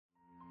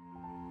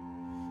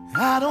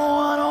I don't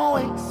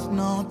wanna waste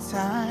no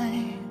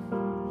time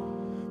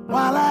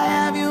while I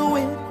have you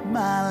in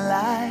my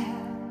life.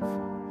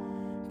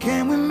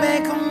 Can we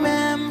make a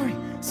memory,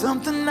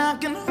 something I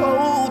can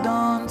hold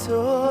on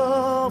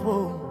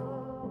to?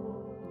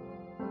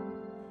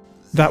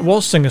 That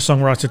was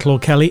singer-songwriter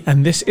Claude Kelly,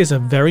 and this is a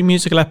very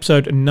musical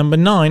episode number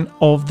 9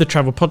 of the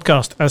Travel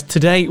Podcast, as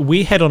today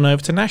we head on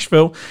over to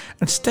Nashville,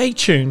 and stay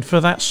tuned for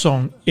that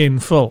song in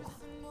full.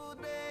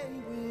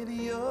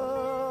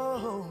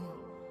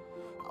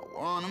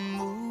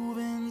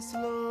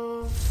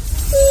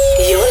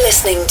 You're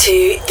listening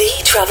to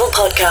the Travel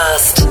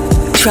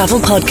Podcast. Travel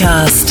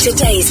Podcast.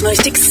 Today's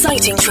most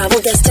exciting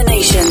travel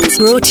destinations.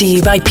 Brought to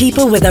you by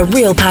people with a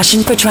real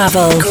passion for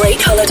travel.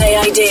 Great holiday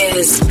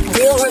ideas,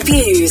 real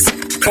reviews,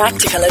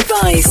 practical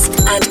advice,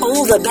 and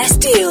all the best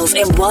deals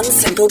in one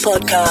simple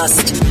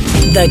podcast.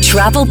 The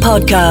Travel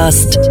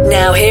Podcast.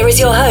 Now here is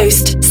your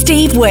host,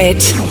 Steve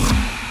Witt.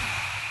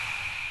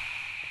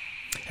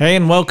 Hey,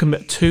 and welcome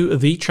to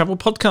the Travel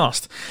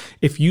Podcast.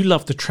 If you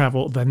love to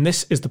travel, then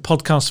this is the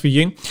podcast for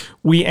you.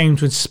 We aim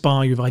to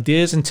inspire you with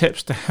ideas and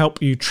tips to help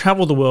you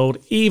travel the world,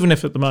 even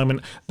if at the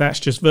moment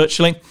that's just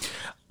virtually.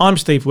 I'm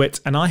Steve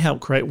Witt, and I help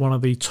create one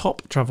of the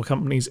top travel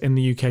companies in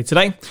the UK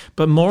today.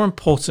 But more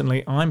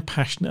importantly, I'm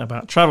passionate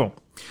about travel.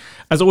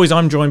 As always,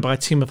 I'm joined by a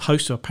team of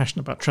hosts who are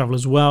passionate about travel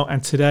as well,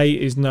 and today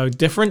is no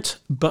different.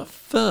 But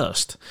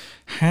first,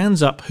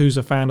 hands up who's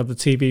a fan of the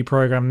TV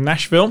program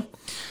Nashville.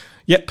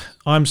 Yep,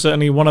 I'm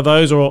certainly one of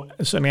those, or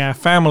certainly our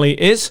family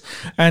is.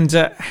 And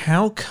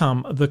how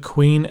come the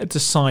Queen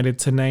decided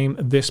to name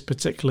this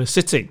particular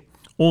city?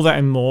 All that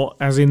and more,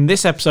 as in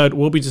this episode,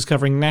 we'll be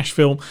discovering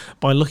Nashville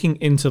by looking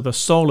into the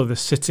soul of the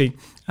city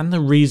and the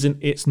reason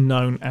it's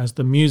known as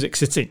the Music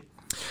City.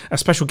 A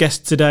special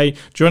guest today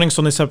joining us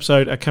on this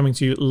episode are coming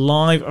to you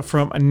live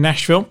from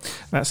Nashville.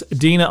 That's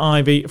Dina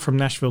Ivey from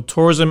Nashville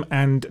Tourism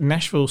and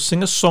Nashville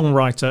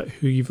singer-songwriter,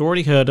 who you've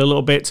already heard a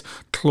little bit,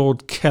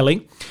 Claude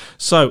Kelly.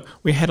 So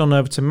we head on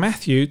over to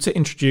Matthew to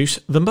introduce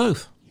them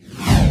both.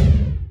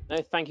 No,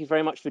 thank you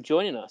very much for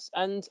joining us.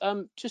 And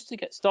just to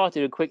get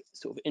started, a quick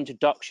sort of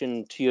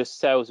introduction to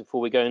yourselves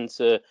before we go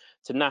into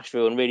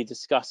Nashville and really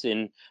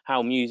discussing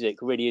how music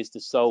really is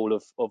the soul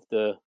of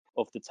the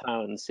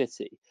town and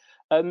city.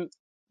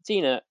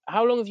 Dina,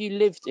 how long have you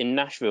lived in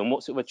Nashville, and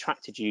what sort of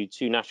attracted you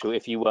to Nashville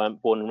if you weren't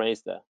born and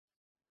raised there?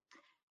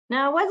 No,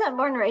 I wasn't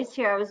born and raised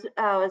here.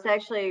 I was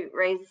actually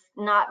raised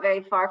not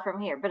very far from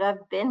here, but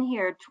I've been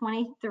here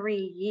 23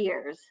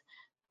 years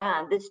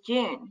this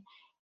June.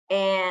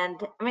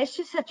 And I mean, it's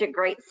just such a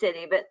great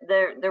city. But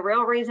the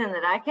real reason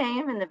that I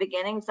came in the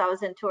beginnings, I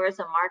was in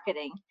tourism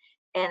marketing,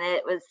 and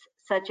it was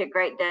such a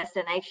great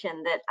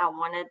destination that I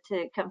wanted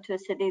to come to a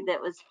city that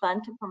was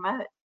fun to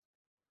promote.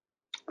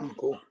 Oh,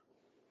 cool.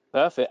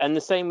 Perfect. And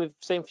the same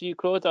for you,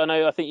 Claude.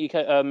 I think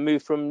you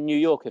moved from New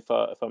York, if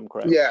I'm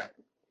correct. Yeah,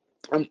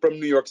 I'm from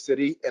New York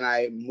City, and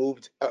I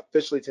moved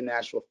officially to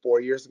Nashville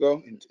 4 years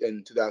ago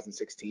in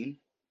 2016.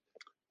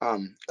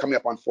 Coming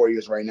up on 4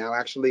 years right now,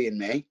 actually, in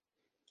May.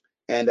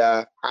 And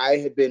I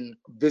had been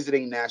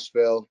visiting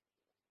Nashville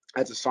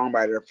as a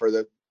songwriter for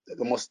the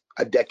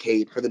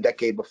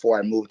decade before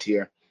I moved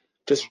here.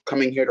 Just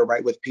coming here to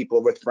write with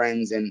people, with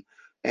friends, and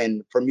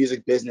for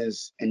music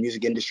business and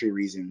music industry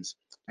reasons.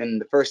 And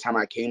the first time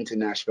I came to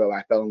Nashville,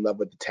 I fell in love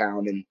with the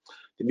town and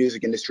the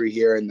music industry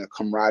here and the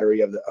camaraderie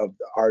of the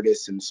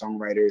artists and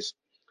songwriters.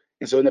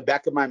 And so in the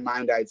back of my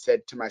mind, I'd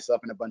said to myself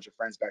and a bunch of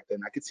friends back then,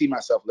 I could see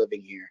myself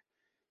living here.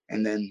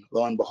 And then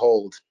lo and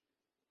behold,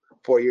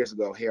 4 years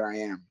ago, here I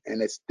am.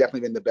 And it's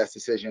definitely been the best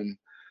decision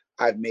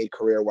I've made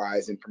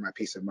career-wise and for my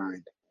peace of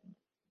mind.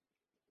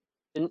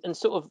 And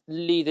sort of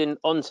leading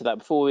on to that,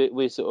 before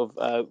we sort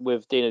of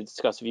with Dina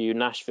discuss with you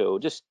Nashville,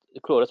 just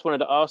Claude, I just wanted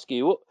to ask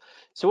you, what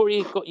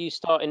really got you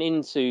starting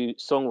into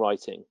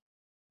songwriting?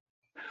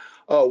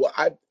 Oh,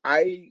 well,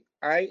 I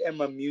am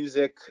a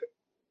music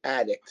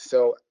addict.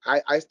 So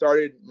I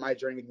started my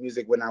journey with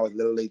music when I was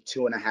literally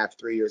 2.5,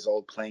 3 years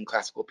old, playing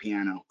classical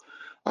piano.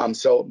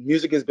 So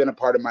music has been a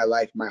part of my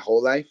life, my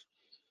whole life.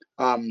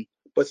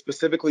 But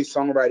specifically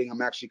songwriting,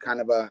 I'm actually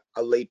kind of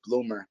a late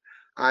bloomer.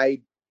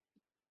 I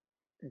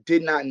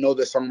did not know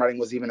that songwriting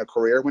was even a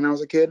career when I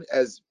was a kid,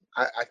 as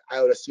I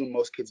would assume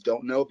most kids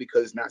don't know,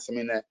 because it's not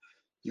something that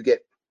you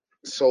get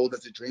sold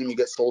as a dream. You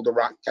get sold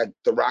at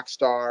the rock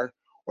star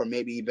or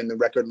maybe even the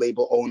record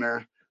label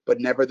owner, but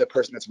never the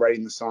person that's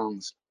writing the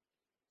songs.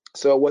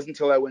 So it wasn't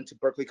until I went to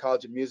Berklee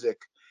College of Music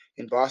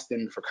in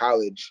Boston for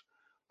college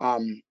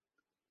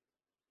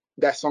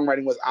that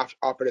songwriting was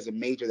offered as a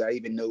major that I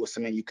even knew was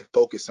something you could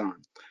focus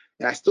on.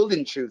 And I still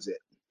didn't choose it.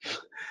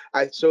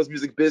 I chose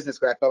music business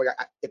because I felt like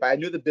if I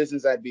knew the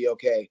business, I'd be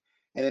okay.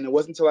 And then it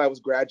wasn't until I was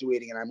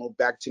graduating and I moved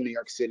back to New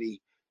York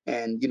City,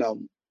 and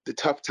the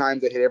tough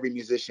times that hit every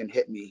musician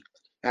hit me.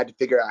 I had to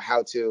figure out how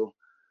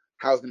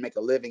I was gonna make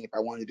a living if I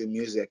wanted to do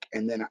music.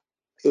 And then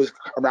it was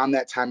around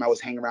that time I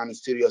was hanging around in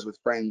studios with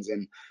friends,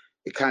 and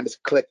it kind of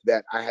clicked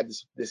that I had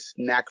this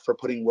knack for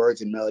putting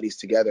words and melodies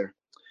together.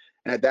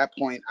 And at that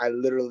point, I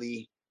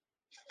literally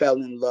fell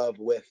in love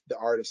with the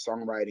art of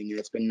songwriting, and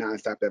it's been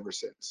nonstop ever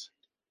since.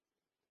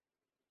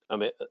 I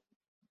mean,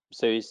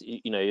 so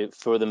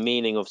for the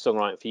meaning of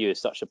songwriting for you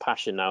is such a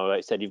passion now. Like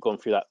I said, you've gone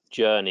through that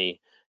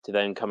journey to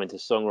then come into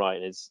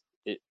songwriting.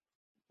 It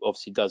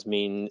obviously does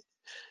mean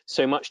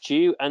so much to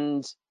you.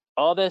 And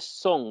are there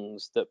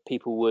songs that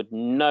people would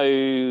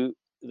know,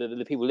 that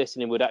the people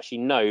listening would actually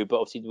know, but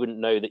obviously wouldn't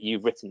know that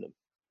you've written them?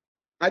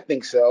 I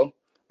think so.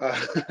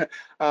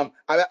 I've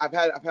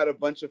had a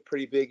bunch of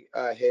pretty big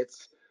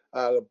hits.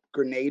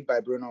 "Grenade"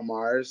 by Bruno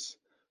Mars,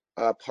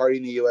 "Party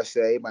in the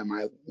USA" by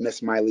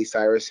Miss Miley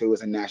Cyrus, who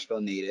was a Nashville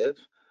native.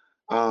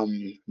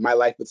 "My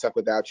Life Would Suck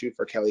Without You"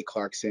 for Kelly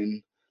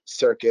Clarkson,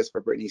 "Circus"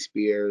 for Britney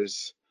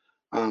Spears,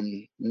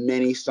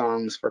 many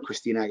songs for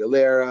Christina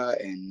Aguilera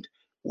and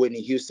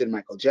Whitney Houston,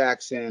 Michael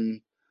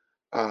Jackson.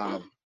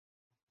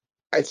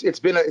 It's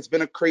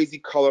been a crazy,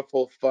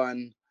 colorful,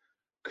 fun,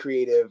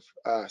 creative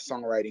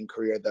songwriting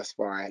career thus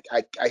far.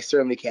 I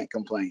certainly can't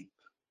complain.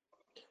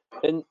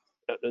 And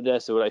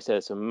that's what I said.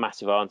 It's a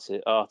massive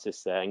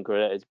artist there, and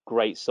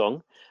great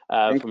song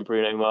from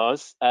Bruno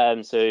Mars.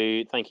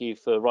 So thank you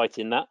for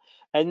writing that.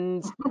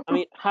 And I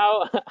mean,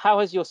 how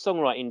has your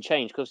songwriting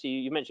changed? Because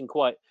you mentioned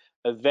quite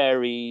a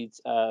varied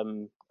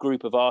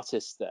group of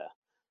artists there.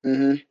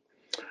 Hmm.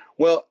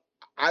 Well,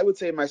 I would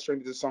say my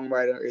strength as a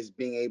songwriter is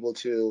being able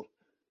to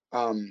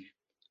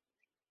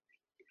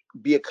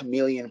be a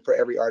chameleon for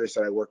every artist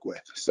that I work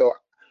with. So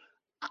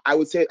I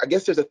would say, I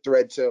guess there's a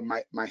thread to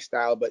my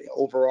style, but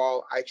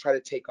overall, I try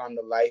to take on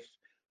the life,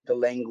 the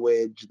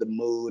language, the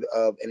mood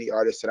of any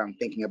artist that I'm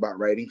thinking about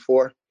writing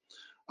for.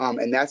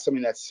 And that's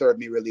something that served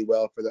me really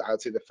well for I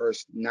would say the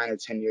first 9 or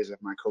 10 years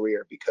of my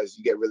career, because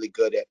you get really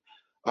good at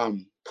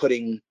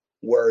putting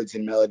words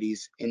and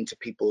melodies into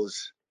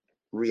people's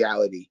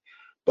reality.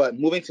 But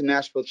moving to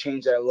Nashville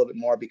changed that a little bit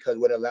more, because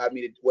what allowed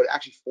me to, I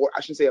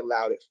shouldn't say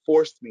allowed, it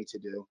forced me to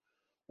do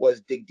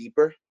was dig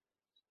deeper.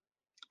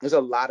 There's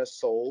a lot of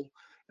soul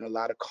and a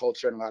lot of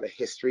culture and a lot of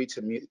history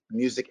to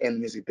music and the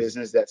music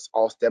business that's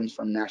all stems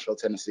from Nashville,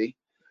 Tennessee.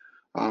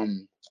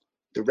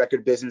 The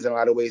record business in a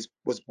lot of ways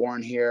was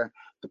born here.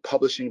 The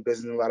publishing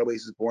business in a lot of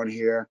ways was born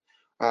here.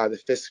 The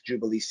Fisk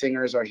Jubilee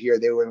Singers are here.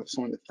 They were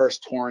some of the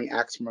first touring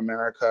acts from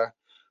America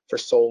for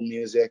soul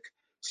music.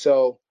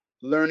 So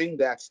learning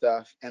that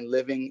stuff and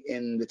living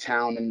in the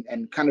town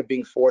and kind of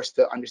being forced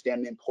to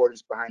understand the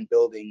importance behind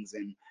buildings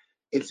and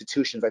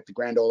institutions like the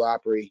Grand Ole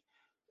Opry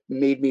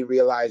made me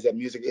realize that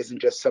music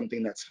isn't just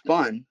something that's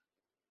fun,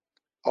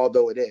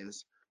 although it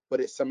is, but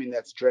it's something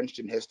that's drenched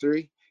in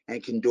history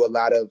and can do a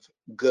lot of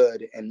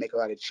good and make a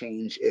lot of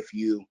change if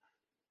you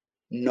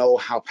know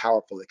how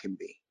powerful it can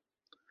be.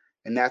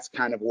 And that's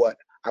kind of what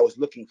I was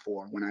looking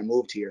for when I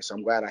moved here. So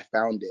I'm glad I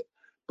found it.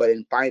 But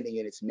in finding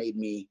it, it's made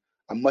me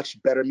a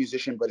much better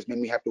musician, but it's made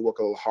me have to work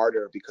a little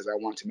harder, because I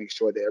want to make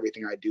sure that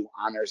everything I do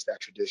honors that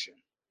tradition.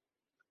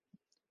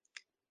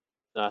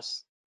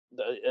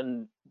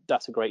 And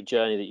that's a great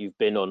journey that you've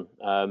been on,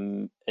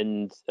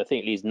 and I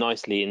think it leads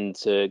nicely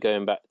into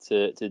going back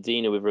to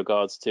Dina with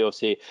regards to,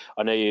 obviously,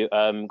 I know you,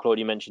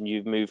 Claudia, mentioned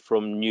you've moved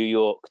from New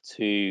York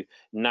to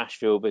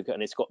Nashville,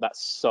 and it's got that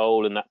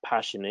soul and that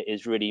passion. It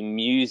is really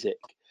music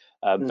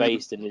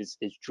based and is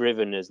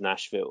driven as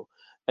Nashville.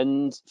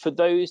 And for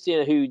those,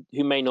 Dina,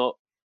 who may not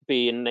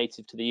be a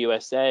native to the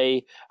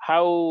USA,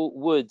 how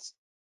would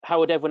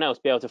everyone else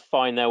be able to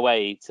find their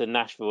way to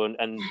Nashville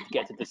and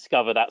get to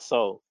discover that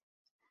soul?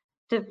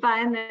 To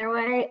find their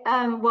way,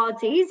 well,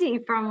 it's easy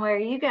from where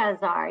you guys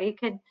are. You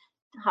could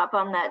hop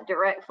on that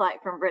direct flight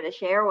from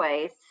British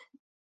Airways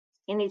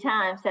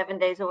anytime, 7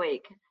 days a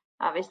week.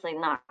 Obviously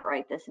not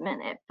right this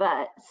minute,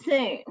 but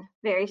soon,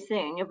 very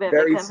soon, you'll be able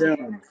to come. Very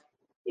soon.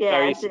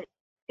 Yeah,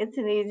 it's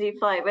an easy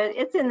flight, but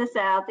it's in the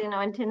South, in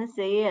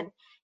Tennessee, and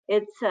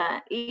it's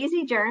an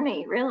easy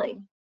journey,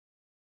 really.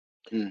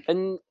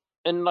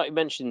 And like you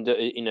mentioned,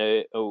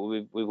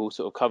 we've all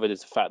sort of covered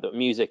is the fact that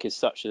music is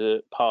such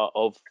a part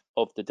of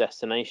the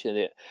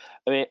destination.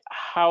 I mean,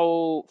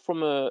 how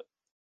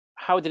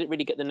did it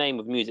really get the name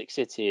of Music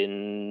City,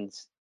 and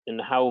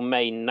how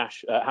may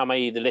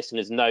the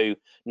listeners know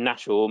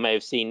Nashville, or may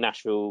have seen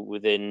Nashville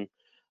within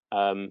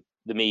the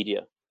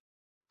media?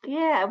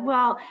 Yeah,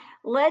 well,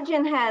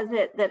 legend has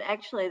it that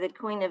actually the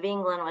Queen of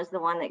England was the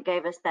one that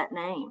gave us that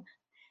name.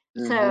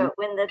 So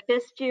when the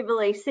Fisk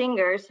Jubilee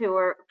Singers, who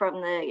were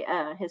from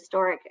the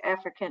historic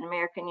African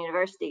American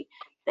University,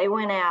 they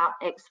went out,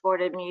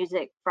 exported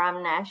music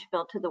from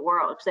Nashville to the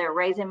world, because they were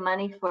raising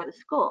money for the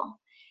school.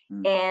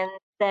 And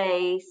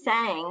they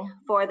sang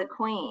for the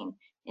Queen.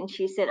 And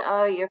she said,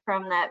 "Oh, you're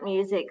from that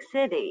Music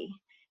City."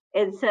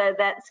 And so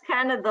that's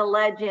kind of the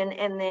legend.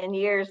 And then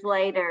years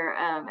later,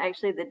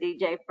 actually the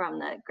DJ from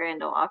the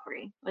Grand Ole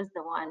Opry was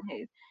the one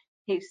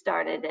who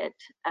started it,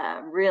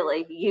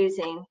 really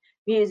using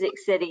Music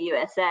City,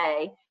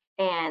 USA.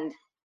 And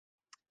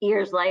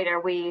years later,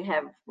 we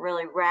have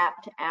really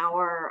wrapped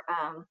our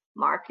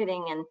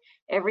marketing and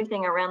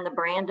everything around the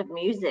brand of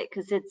music,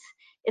 because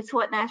it's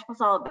what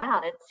Nashville's all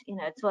about.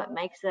 It's what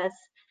makes us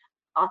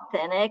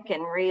authentic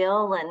and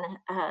real,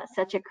 and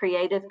such a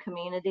creative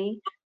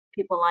community.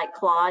 People like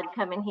Claude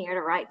coming here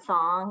to write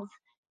songs,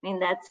 I mean,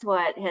 that's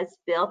what has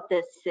built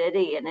this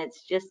city, and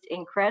it's just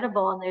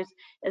incredible. And there's,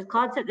 as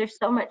Claude said, there's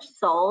so much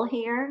soul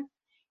here,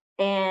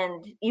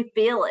 and you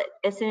feel it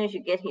as soon as you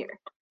get here.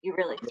 You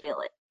really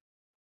feel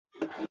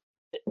it.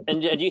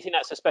 And do you think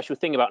that's a special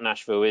thing about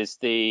Nashville, is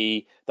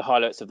the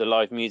highlights of the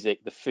live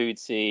music, the food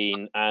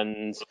scene,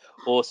 and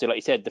also, like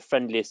you said, the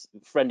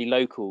friendly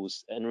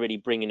locals, and really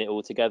bringing it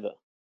all together?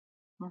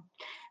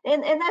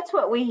 And that's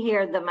what we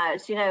hear the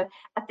most. You know,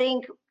 I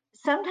think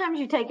sometimes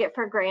you take it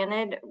for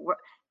granted.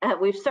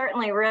 We've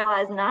certainly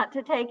realized not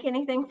to take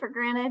anything for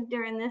granted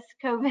during this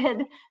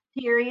COVID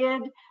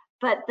period,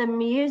 but the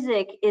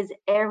music is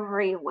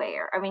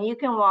everywhere. I mean, you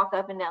can walk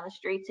up and down the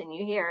streets and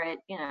you hear it,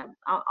 you know,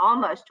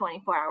 almost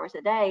 24 hours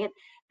a day. And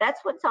that's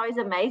what's always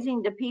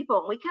amazing to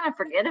people. We kind of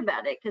forget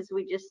about it because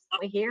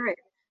we hear it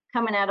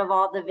coming out of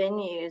all the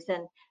venues,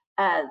 and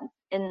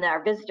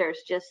our visitors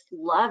just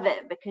love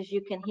it because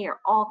you can hear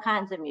all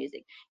kinds of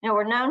music. You know,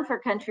 we're known for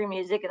country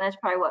music, and that's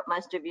probably what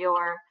most of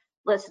your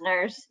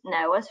listeners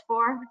know us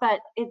for, but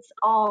it's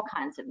all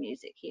kinds of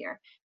music here.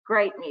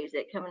 Great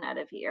music coming out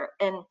of here.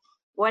 And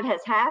what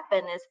has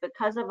happened is,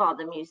 because of all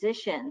the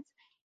musicians,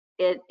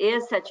 it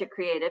is such a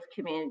creative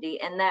community,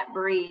 and that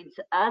breeds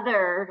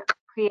other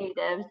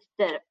creatives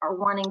that are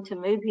wanting to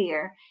move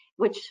here,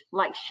 which,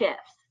 like chefs,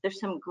 there's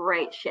some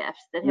great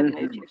chefs that have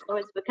moved here. So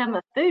it's become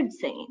a food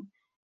scene,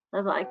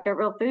 like a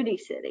real foodie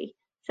city.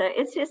 So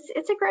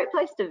it's a great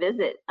place to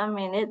visit. I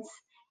mean,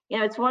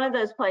 it's one of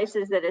those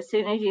places that as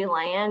soon as you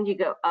land, you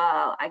go,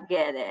 oh, I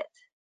get it.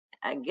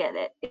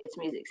 It's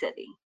Music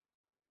City.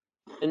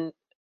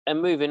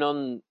 And moving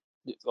on,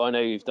 I know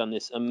you've done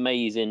this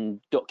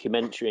amazing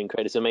documentary and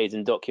created this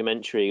amazing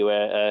documentary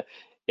where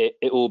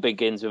it all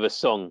begins with a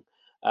song,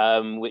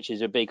 which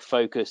is a big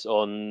focus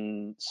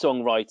on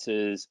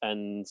songwriters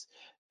and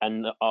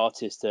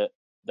artists that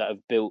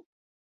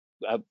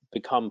have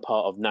become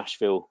part of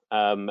Nashville,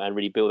 and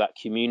really build that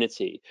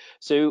community.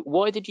 So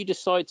why did you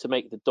decide to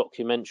make the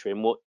documentary,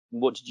 and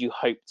what did you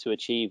hope to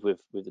achieve with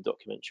the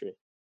documentary?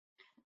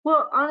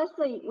 Well,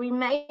 honestly, we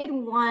made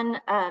one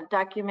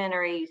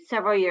documentary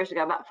several years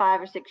ago, about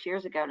 5 or 6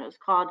 years ago, and it was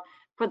called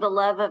 "For the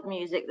Love of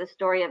Music: The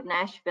Story of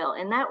Nashville."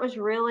 And that was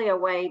really a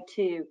way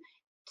to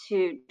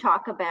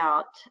talk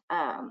about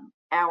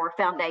our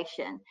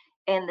foundation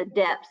and the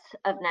depths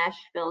of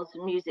Nashville's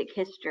music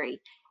history.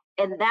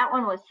 And that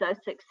one was so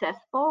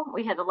successful.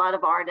 We had a lot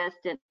of artists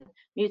and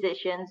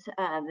musicians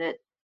that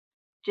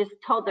just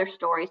told their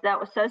stories. That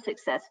was so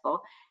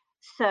successful.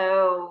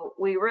 So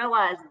we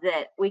realized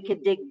that we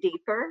could dig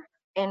deeper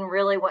in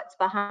really what's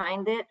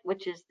behind it,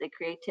 which is the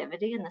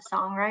creativity and the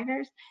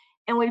songwriters.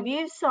 And we've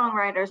used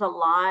songwriters a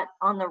lot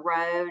on the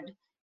road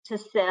to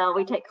sell.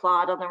 We take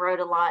Claude on the road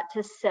a lot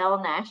to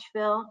sell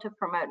Nashville, to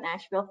promote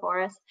Nashville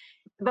for us.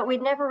 But we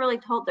never really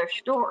told their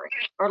story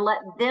or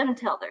let them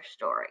tell their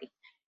story.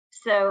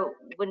 So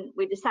when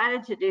we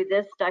decided to do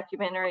this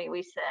documentary,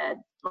 we said,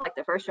 like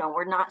the first one,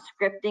 we're not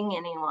scripting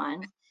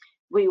anyone.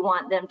 We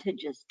want them to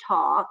just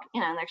talk,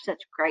 and they're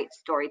such great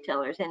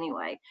storytellers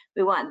anyway.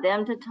 We want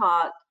them to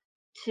talk,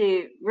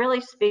 to really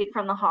speak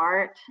from the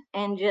heart,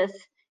 and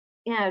just,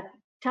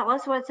 tell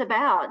us what it's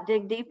about.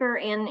 Dig deeper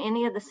in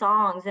any of the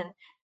songs, and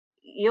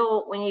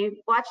when you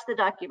watch the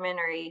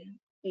documentary,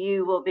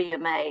 you will be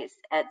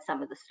amazed at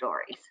some of the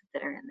stories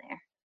that are in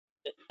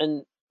there.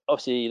 And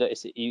obviously, like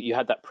you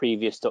had that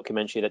previous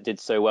documentary that did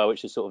so well,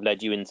 which has sort of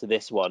led you into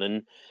this one.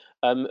 And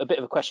a bit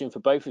of a question for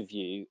both of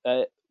you.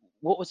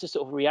 What was the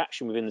sort of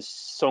reaction within the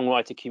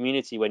songwriter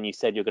community when you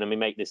said you're going to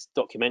make this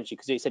documentary?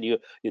 Because you said you're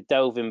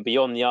delving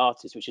beyond the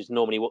artist, which is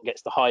normally what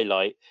gets the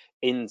highlight,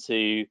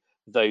 into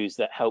those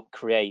that help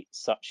create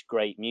such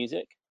great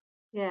music.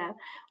 Yeah,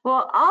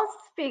 well, I'll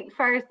speak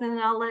first, and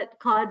then I'll let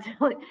Claude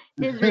tell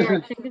his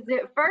reaction. Because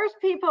at first,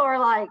 people are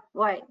like,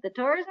 "Wait, the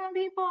tourism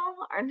people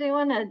are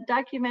doing a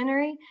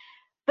documentary?"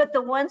 But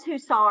the ones who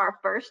saw our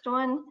first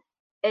one,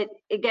 it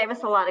gave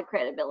us a lot of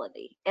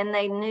credibility, and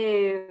they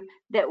knew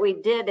that we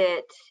did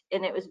it,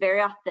 and it was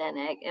very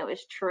authentic. It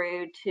was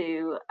true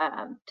to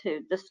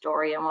the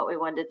story and what we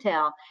wanted to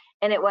tell,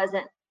 and it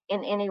wasn't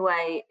in any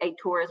way a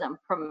tourism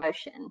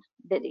promotion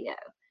video.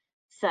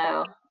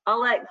 So I'll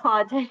let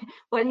Claude tell you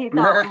what he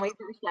thought when we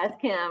first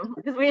asked him,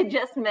 because we had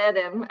just met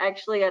him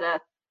actually at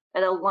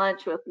a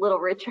lunch with Little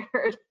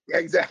Richard. Yeah,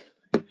 exactly.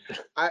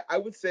 I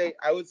would say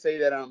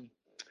that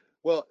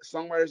well,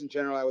 songwriters in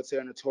general, I would say,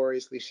 are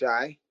notoriously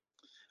shy.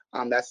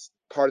 That's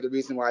part of the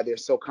reason why they're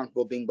so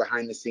comfortable being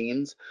behind the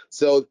scenes.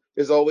 So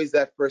there's always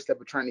that first step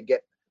of trying to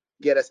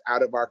get us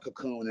out of our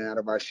cocoon and out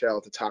of our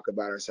shell to talk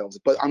about ourselves.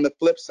 But on the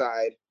flip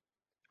side,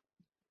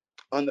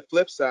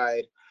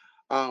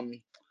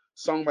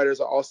 songwriters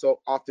are also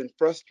often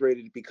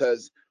frustrated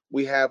because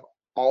we have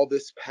all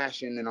this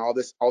passion and all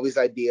these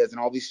ideas and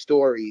all these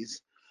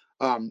stories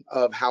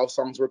of how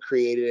songs were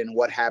created and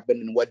what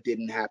happened and what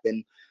didn't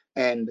happen.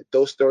 And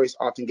those stories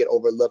often get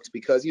overlooked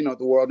because, the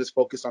world is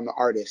focused on the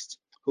artist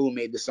who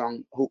made the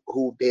song,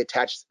 who they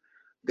attached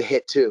the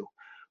hit to.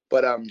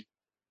 But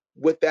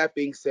with that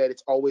being said,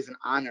 it's always an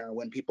honor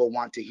when people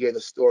want to hear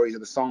the stories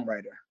of the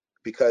songwriter,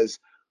 because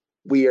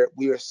we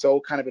are so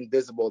kind of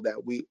invisible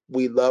that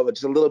we love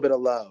just a little bit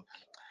of love.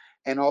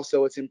 And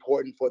also it's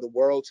important for the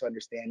world to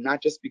understand,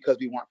 not just because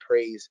we want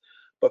praise,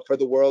 but for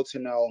the world to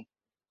know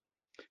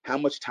how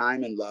much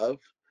time and love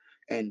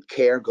and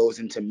care goes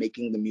into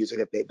making the music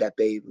that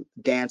they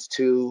dance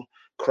to,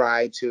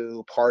 cry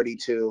to, party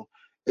to.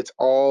 It's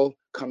all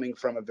coming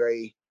from a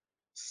very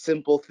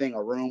simple thing,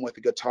 a room with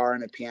a guitar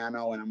and a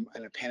piano and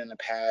a pen and a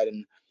pad,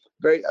 and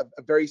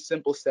a very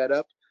simple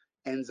setup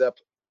ends up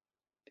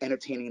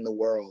entertaining the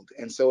world.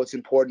 And so it's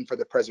important for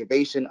the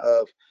preservation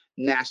of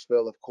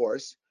Nashville, of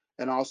course,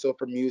 and also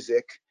for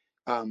music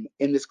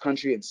in this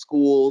country, in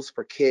schools,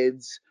 for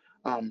kids,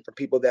 for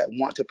people that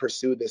want to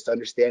pursue this, to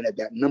understand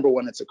that number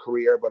one, it's a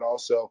career, but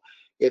also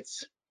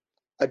it's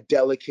a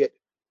delicate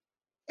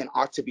and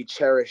ought to be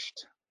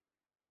cherished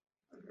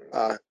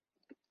uh,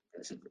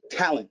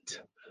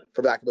 talent,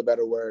 for lack of a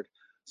better word.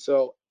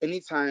 So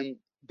anytime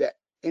that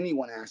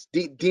anyone asks,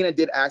 Dina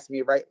did ask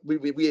me, right?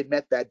 We had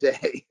met that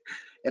day.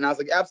 And I was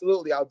like,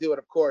 absolutely, I'll do it.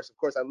 Of course,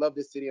 I love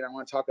this city and I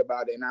want to talk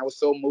about it. And I was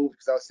so moved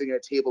because I was sitting at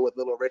a table with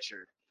Little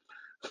Richard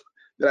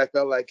that I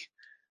felt like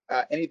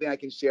anything I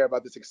can share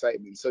about this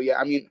excitement. So yeah,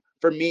 I mean,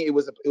 for me, it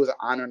was an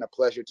honor and a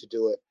pleasure to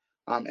do it,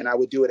 and I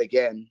would do it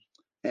again.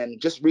 And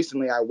just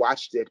recently, I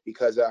watched it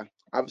because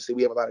obviously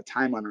we have a lot of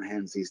time on our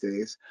hands these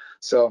days.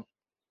 So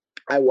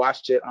I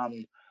watched it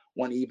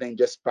one evening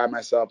just by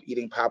myself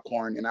eating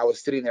popcorn, and I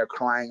was sitting there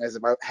crying as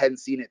if I hadn't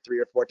seen it 3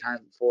 or 4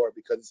 times before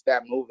because it's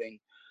that moving.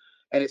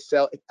 And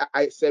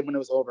I said when it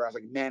was over, I was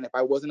like, man, if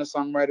I wasn't a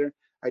songwriter,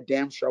 I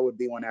damn sure would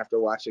be one after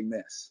watching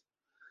this.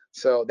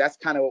 So that's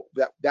kind of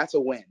that's a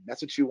win.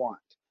 That's what you want.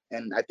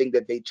 And I think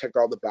that they checked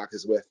all the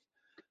boxes with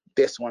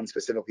this one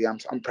specifically.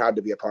 I'm proud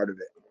to be a part of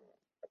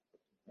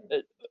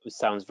it. It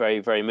sounds very,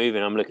 very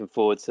moving. I'm looking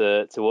forward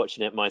to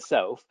watching it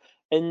myself.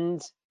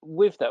 And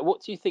with that,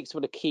 what do you think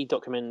some of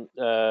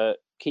the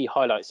key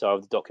highlights are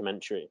of the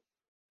documentary?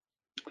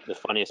 The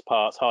funniest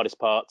parts, hardest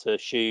part to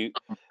shoot?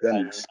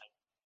 Goodness. And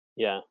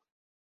yeah.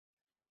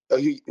 Oh,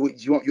 do you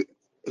want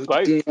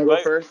Both, to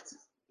go first?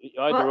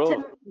 Either Well,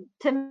 or.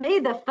 to me,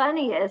 the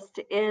funniest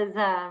is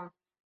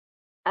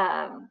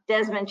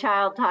Desmond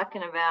Child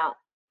talking about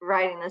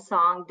writing the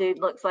song "Dude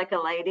Looks Like a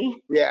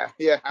Lady." Yeah.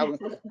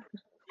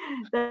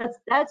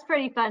 That's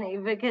pretty funny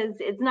because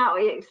it's not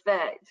what you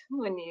expect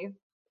when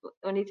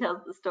he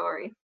tells the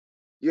story.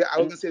 Yeah, I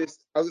was gonna say this.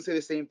 I was gonna say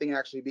the same thing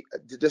actually.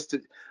 Just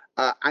to,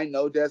 I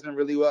know Desmond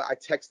really well. I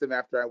texted him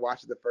after I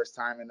watched it the first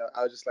time, and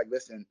I was just like,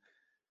 "Listen,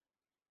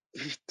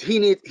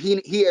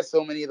 he has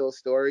so many of those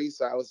stories."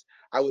 So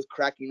I was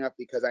cracking up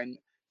because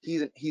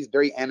he's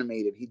very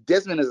animated.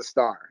 Desmond is a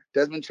star.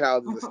 Desmond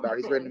Child is a star.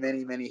 He's written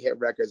many hit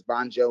records,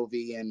 Bon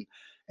Jovi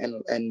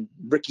and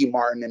Ricky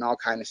Martin and all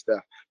kind of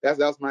stuff. That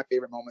was my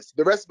favorite moments.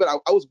 The rest of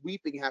it, I was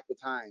weeping half the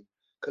time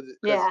because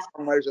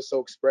songwriters are so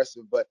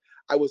expressive. But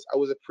I was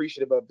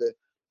appreciative of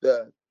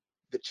the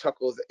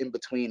chuckles in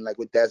between, like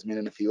with Desmond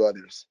and a few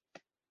others.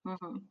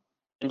 Mm-hmm.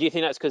 And do you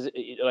think that's because,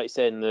 like you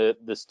said, in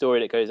the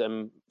story that goes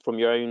from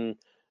your own,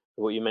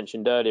 what you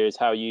mentioned earlier, is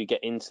how you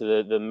get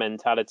into the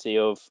mentality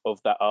of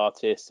that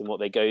artist and what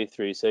they go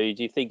through? So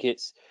do you think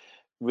it's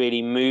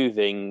really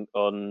moving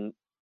on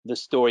the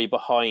story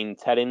behind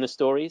telling the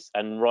stories,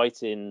 and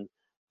writing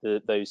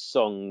those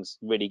songs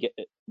really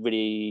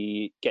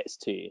gets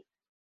to you?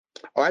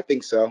 Oh, I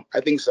think so.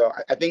 I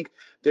think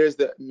there's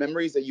the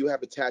memories that you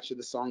have attached to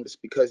the song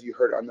just because you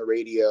heard it on the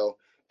radio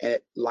and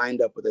it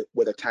lined up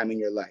with a time in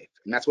your life.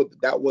 And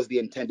that was the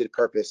intended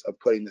purpose of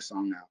putting the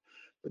song out.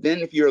 But then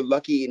if you're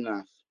lucky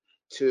enough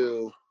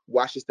to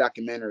watch this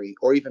documentary,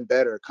 or even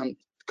better, come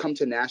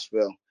to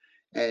Nashville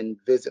and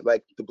visit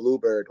like the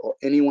Bluebird or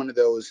any one of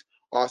those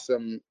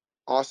awesome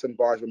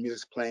bars where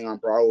music's playing on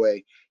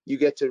Broadway, you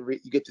get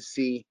to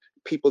see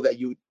people that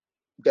you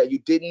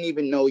didn't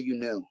even know you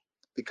knew,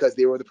 because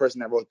they were the person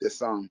that wrote this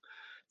song,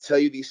 tell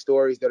you these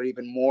stories that are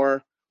even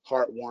more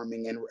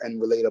heartwarming and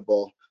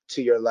relatable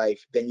to your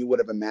life than you would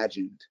have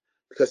imagined.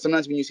 Because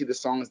sometimes when you see the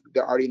songs,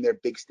 they're already in their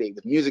big state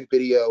with music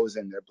videos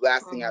and they're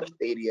blasting out of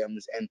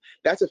stadiums, and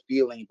that's a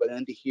feeling. But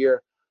then to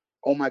hear,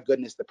 oh my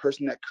goodness, the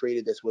person that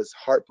created this was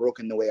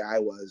heartbroken the way I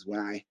was when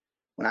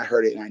I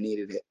heard it and I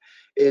needed it,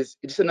 is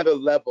just another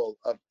level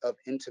of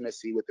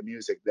intimacy with the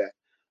music that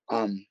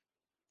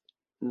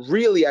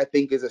really I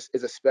think is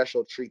a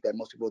special treat that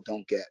most people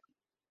don't get.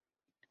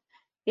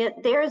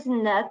 There's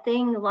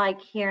nothing like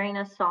hearing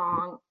a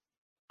song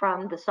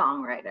from the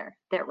songwriter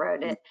that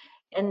wrote it.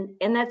 And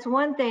that's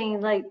one thing,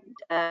 like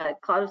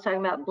Claude was talking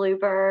about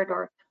Bluebird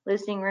or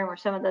Listening Room or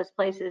some of those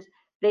places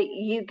that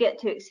you get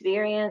to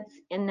experience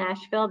in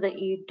Nashville that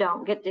you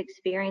don't get to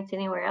experience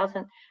anywhere else.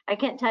 And I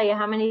can't tell you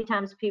how many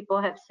times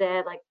people have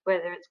said, like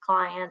whether it's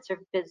clients or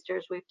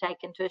visitors we've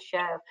taken to a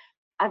show,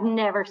 I've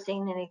never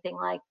seen anything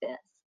like this.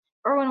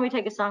 Or when we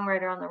take a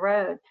songwriter on the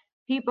road,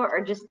 people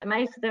are just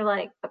amazed. They're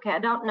like, okay, I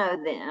don't know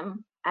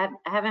them. I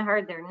haven't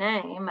heard their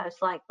name,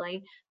 most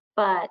likely,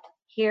 but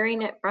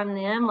hearing it from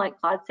them, like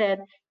Claude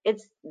said,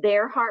 it's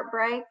their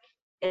heartbreak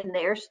and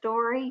their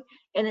story.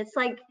 And it's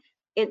like,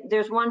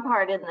 there's one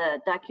part in the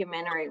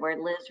documentary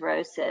where Liz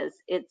Rose says,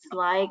 it's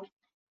like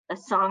a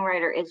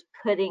songwriter is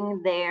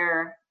putting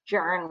their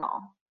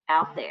journal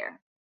out there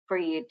for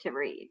you to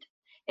read.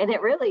 And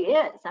it really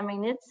is. I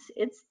mean,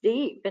 it's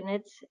deep and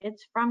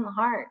it's from the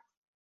heart.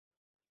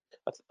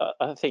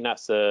 I think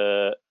that's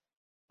a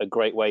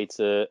great way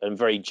to, and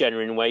very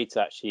genuine way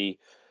to actually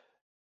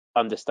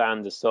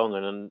understand the song,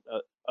 and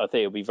I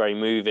think it'll be very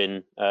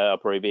moving. I'll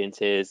probably be in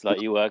tears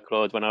like you were,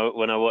 Claude, when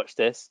I watch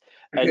this.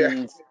 Yeah.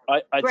 And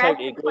I Grab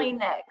totally your agree.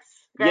 Kleenex.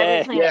 Grab your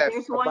Yeah, Kleenex. Yes,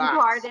 There's a one box.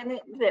 part in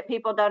it that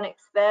people don't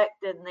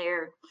expect, and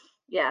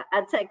yeah,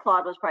 I'd say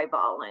Claude was probably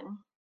bawling.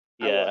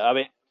 yeah. I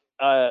mean,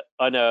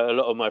 I know a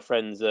lot of my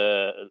friends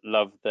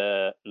love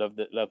their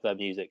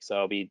music, so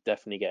I'll be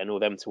definitely getting all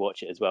them to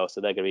watch it as well. So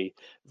they're going to be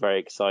very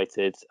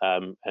excited.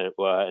 And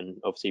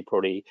obviously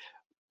probably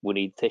will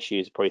need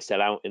tissues, probably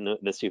sell out in the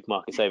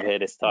supermarkets over here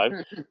this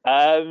time.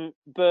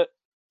 But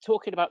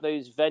talking about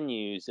those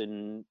venues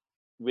and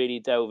really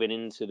delving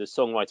into the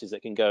songwriters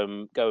that can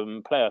go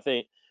and play, I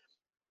think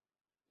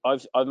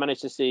I've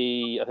managed to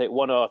see, I think,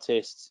 one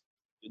artist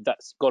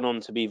that's gone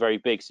on to be very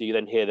big, so you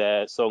then hear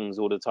their songs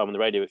all the time on the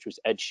radio, which was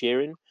Ed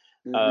Sheeran,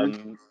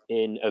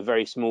 in a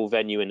very small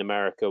venue in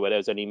America where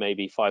there's only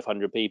maybe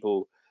 500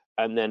 people,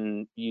 and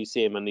then you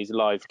see him on these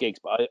live gigs.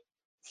 But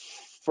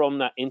from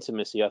that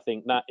intimacy, I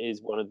think that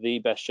is one of the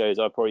best shows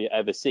I've probably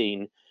ever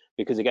seen,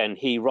 because again,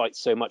 he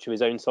writes so much of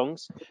his own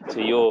songs.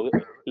 So you're,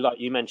 like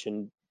you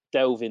mentioned,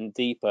 delving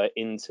deeper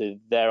into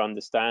their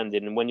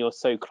understanding, and when you're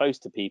so close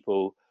to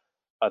people,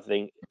 I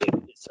think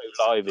it's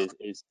so live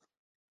is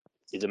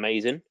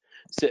amazing.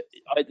 So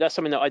that's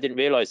something that I didn't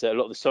realize, that a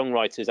lot of the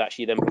songwriters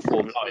actually then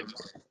perform live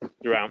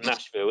throughout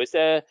Nashville. Is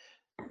there,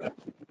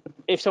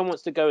 if someone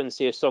wants to go and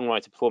see a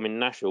songwriter perform in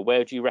Nashville, where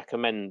would you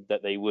recommend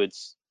that they would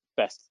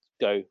best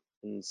go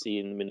and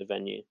see them in the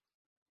venue?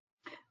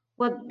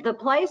 Well, the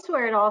place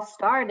where it all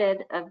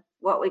started, of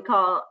what we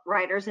call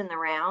writers in the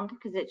round,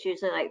 because it's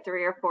usually like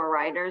 3 or 4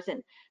 writers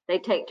and they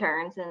take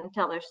turns and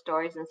tell their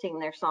stories and sing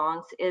their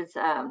songs, is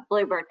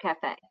Bluebird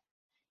Cafe,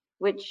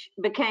 which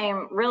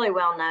became really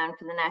well known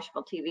for the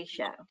Nashville TV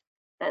show.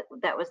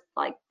 That was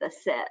like the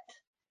set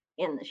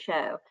in the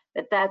show.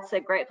 But that's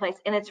a great place,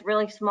 and it's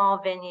really small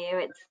venue.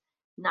 It's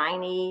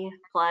 90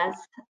 plus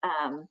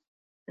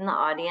in the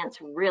audience,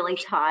 really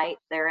tight.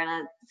 They're in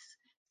a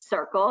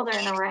circle, they're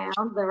in a round,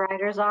 the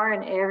writers are,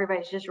 and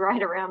everybody's just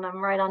right around them,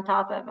 right on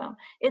top of them.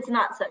 It's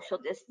not social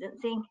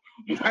distancing.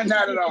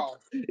 Not at all.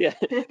 Yeah,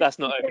 that's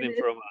not opening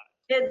for a while.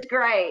 It's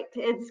great.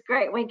 It's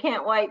great. We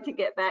can't wait to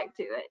get back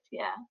to it.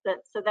 Yeah.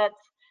 That's the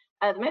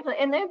main place.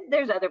 And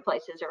there's other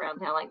places around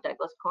town like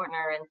Douglas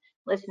Corner and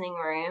Listening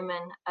Room,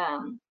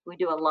 and we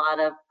do a lot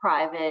of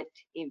private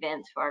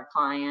events for our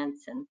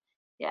clients. And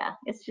yeah,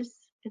 it's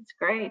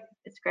great.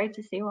 It's great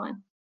to see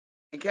one.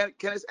 And can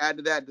I just add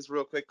to that just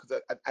real quick,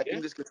 because I Yeah.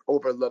 think this gets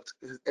overlooked.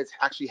 It's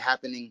actually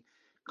happening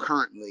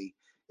currently.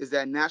 Is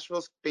that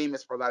Nashville's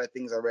famous for a lot of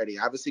things already.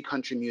 Obviously,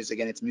 country music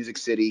and its Music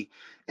City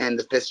and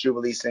the Fifth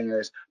Jubilee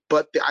Singers.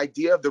 But the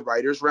idea of the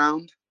Writers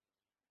Round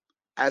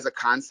as a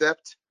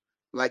concept,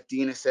 like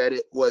Dina said,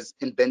 it was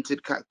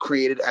invented,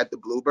 created at the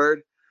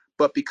Bluebird.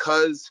 But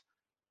because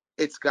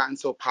it's gotten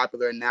so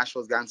popular and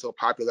Nashville's gotten so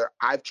popular,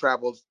 I've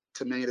traveled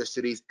to many other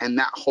cities, and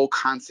that whole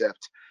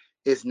concept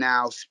is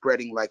now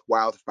spreading like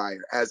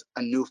wildfire as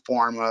a new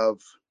form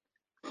of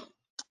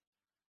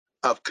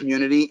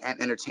community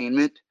and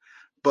entertainment.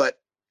 But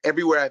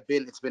everywhere I've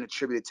been, it's been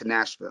attributed to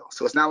Nashville.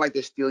 So it's not like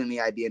they're stealing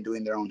the idea and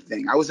doing their own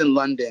thing. I was in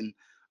London,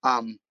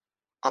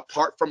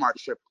 apart from our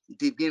trip.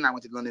 Dee and I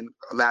went to London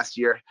last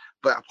year,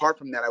 but apart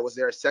from that, I was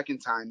there a second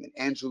time. And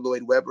Andrew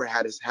Lloyd Webber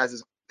has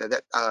his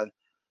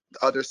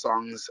other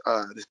songs,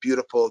 this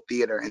beautiful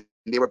theater, and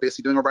they were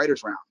basically doing a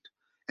writers round.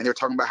 And they were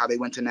talking about how they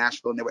went to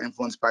Nashville and they were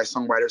influenced by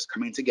songwriters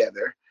coming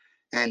together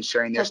and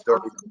sharing their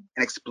stories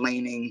and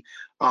explaining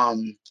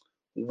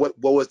what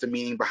was the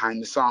meaning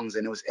behind the songs.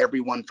 And it was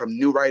everyone from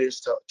new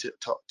writers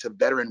to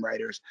veteran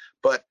writers.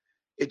 But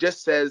it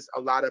just says a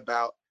lot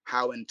about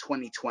how in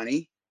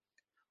 2020,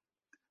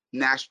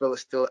 Nashville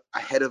is still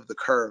ahead of the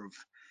curve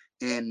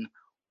in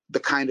the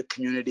kind of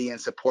community and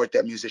support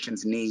that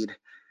musicians need.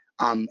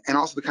 And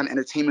also the kind of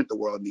entertainment the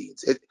world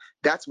needs.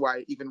 That's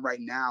why even right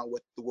now,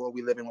 with the world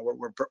we live in, where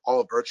we're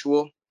all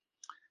virtual,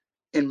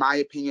 in my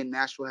opinion,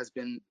 Nashville has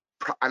been,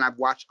 and I've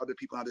watched other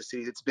people in other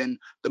cities, it's been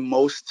the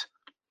most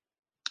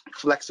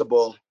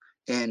flexible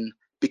in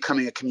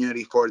becoming a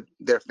community for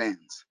their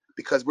fans,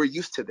 because we're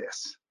used to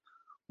this.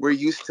 We're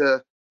used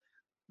to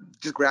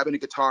just grabbing a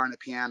guitar and a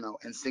piano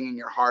and singing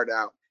your heart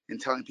out and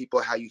telling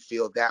people how you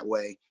feel that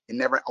way. It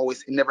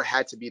never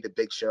had to be the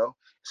big show.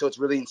 So it's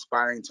really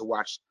inspiring to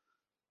watch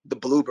the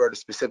Bluebird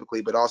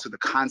specifically, but also the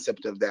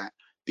concept of that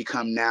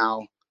become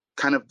now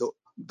kind of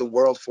the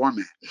world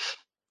format.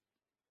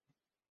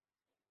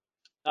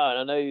 And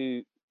I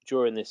know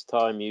during this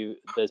time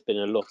there's been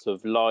a lot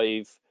of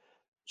live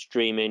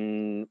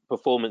streaming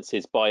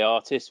performances by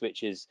artists, which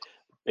has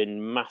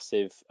been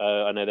massive.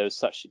 I know there was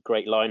such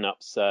great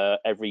lineups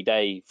every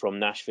day from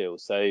Nashville.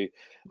 So I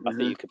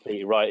think you're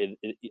completely right,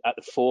 at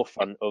the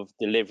forefront of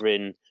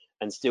delivering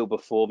and still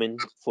performing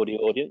for the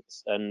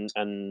audience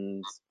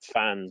and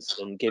fans,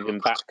 and giving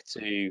back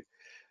to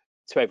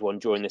everyone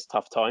during this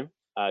tough time.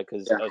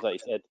 Because Yeah. as like you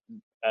said,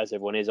 as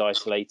everyone is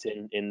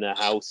isolating in their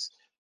house,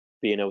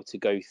 being able to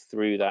go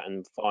through that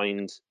and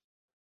find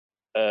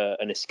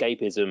an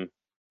escapism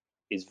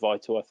is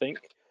vital, I think.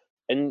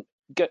 And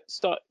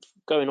start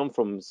going on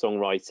from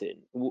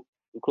songwriting.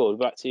 Claude,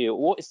 back to you.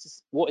 What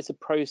is the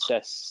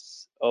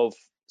process of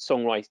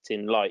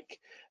songwriting like?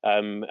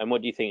 And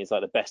what do you think is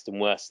like the best and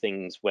worst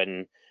things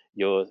when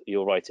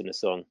you're writing a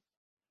song?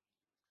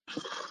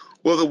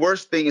 Well, the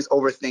worst thing is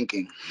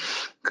overthinking,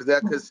 because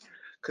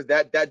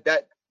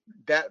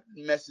that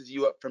messes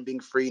you up from being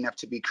free enough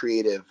to be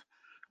creative.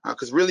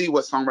 Because really,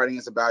 what songwriting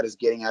is about is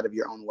getting out of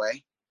your own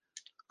way.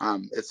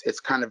 It's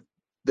kind of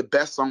the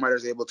best songwriter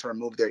is able to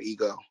remove their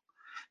ego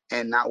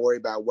and not worry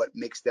about what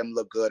makes them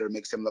look good or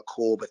makes them look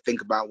cool, but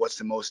think about what's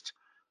the most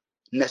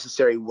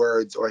necessary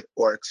words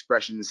or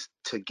expressions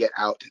to get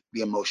out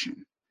the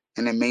emotion.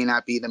 And it may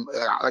not be the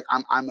like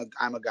I'm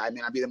a guy. It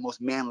may not be the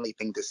most manly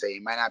thing to say.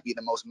 It might not be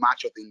the most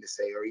macho thing to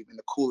say, or even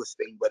the coolest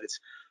thing, but it's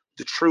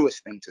the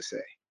truest thing to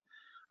say.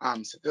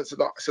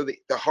 So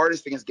the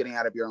hardest thing is getting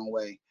out of your own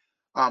way.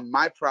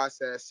 My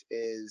process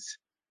is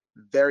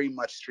very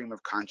much stream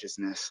of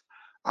consciousness.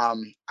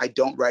 I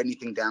don't write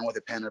anything down with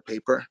a pen or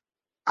paper.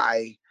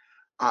 I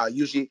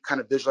usually kind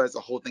of visualize the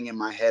whole thing in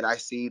my head. I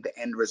see the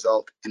end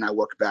result and I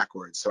work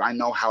backwards. So I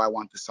know how I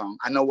want the song.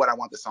 I know what I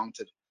want the song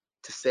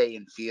to say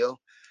and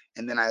feel.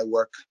 And then I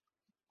work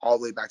all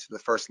the way back to the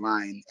first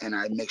line and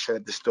I make sure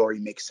that the story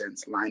makes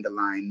sense, line to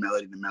line,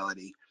 melody to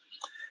melody.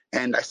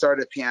 And I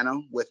started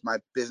piano with my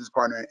business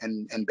partner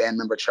and band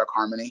member, Chuck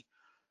Harmony.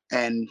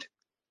 And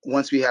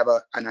once we have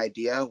an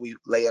idea, we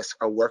lay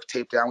a work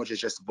tape down, which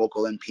is just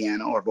vocal and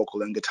piano or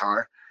vocal and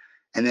guitar.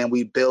 And then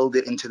we build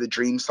it into the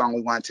dream song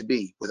we want it to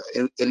be, with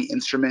any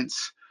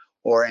instruments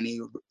or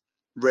any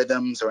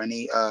rhythms or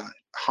any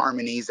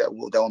harmonies that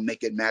will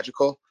make it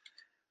magical.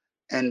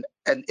 And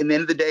in the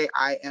end of the day,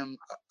 I am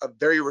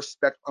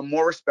I'm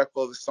more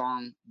respectful of the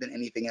song than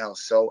anything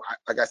else. So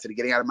like I said,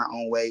 getting out of my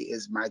own way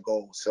is my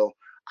goal. So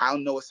I'll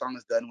know a song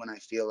is done when I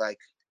feel like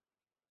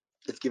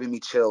it's giving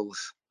me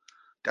chills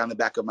down the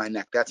back of my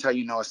neck. That's how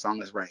you know a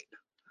song is right.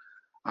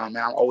 And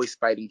I'm always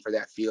fighting for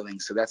that feeling.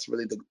 So that's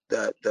really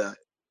the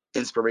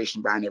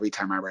inspiration behind every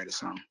time I write a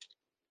song.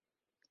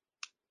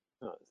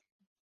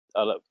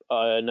 I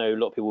know a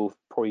lot of people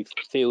probably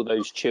feel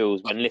those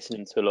chills when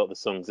listening to a lot of the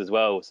songs as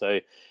well. So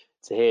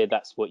to hear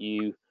that's what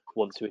you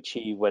want to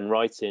achieve when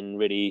writing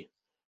really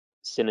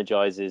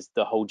synergizes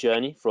the whole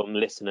journey from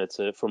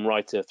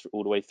writer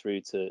all the way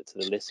through to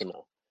the listener.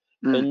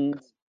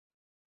 And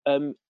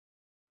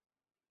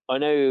I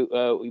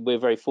know we're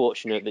very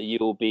fortunate that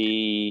you'll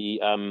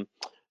be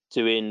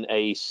doing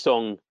a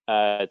song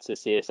to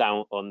see us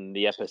out on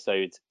the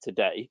episode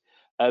today.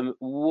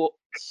 What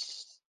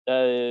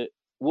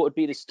would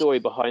be the story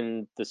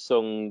behind the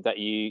song that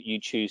you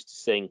choose to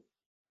sing?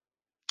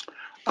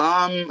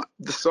 The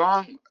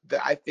song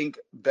that I think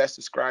best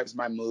describes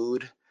my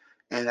mood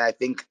and I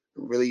think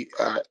really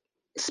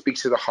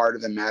speaks to the heart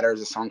of the matter is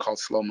a song called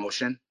Slow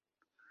Motion.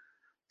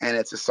 And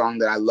it's a song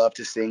that I love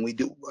to sing. We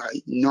do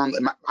normally.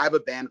 I have a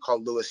band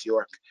called Lewis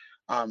York,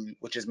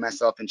 which is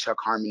myself and Chuck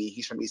Harmony.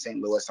 He's from East St.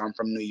 Louis. I'm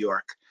from New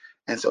York,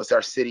 and so it's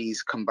our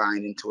cities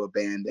combined into a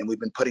band. And we've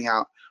been putting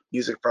out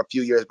music for a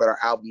few years, but our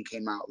album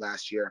came out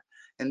last year.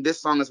 And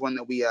this song is one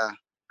that we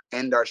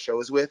end our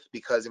shows with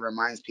because it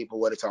reminds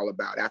people what it's all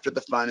about. After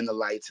the fun and the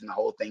lights and the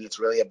whole thing, it's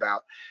really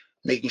about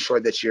making sure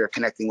that you're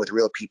connecting with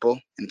real people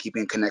and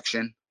keeping a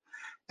connection.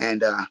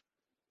 And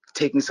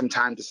taking some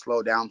time to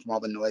slow down from all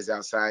the noise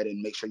outside and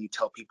make sure you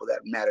tell people that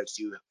matter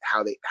to you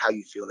how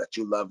you feel, that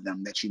you love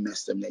them, that you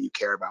miss them, that you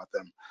care about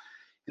them.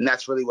 And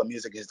that's really what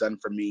music has done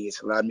for me.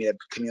 It's allowed me to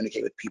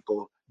communicate with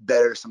people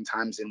better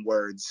sometimes in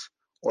words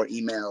or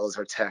emails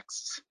or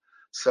texts.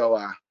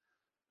 So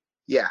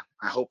yeah,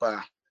 I hope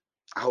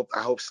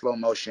Slow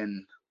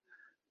Motion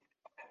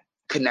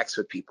connects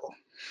with people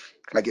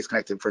like it's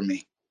connected for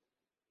me.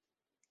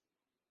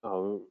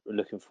 Oh,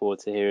 looking forward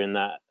to hearing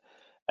that.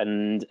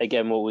 And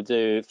again, what we'll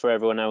do for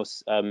everyone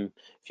else, if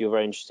you're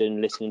very interested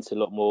in listening to a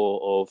lot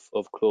more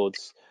of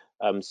Claude's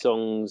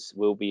songs,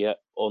 we'll be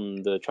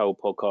on the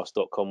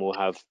travelpodcast.com. We'll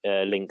have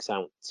links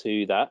out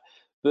to that.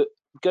 But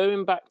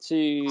going back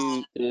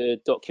to the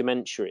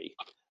documentary,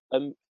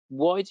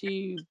 why do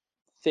you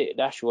think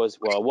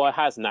why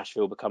has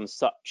Nashville become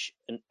such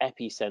an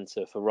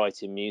epicenter for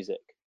writing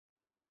music?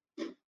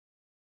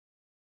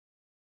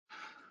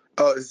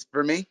 Oh, is it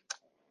for me?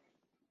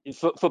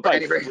 For both.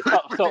 Anyway.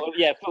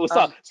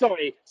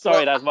 Sorry,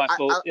 Well, that's my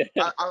fault.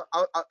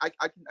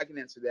 I can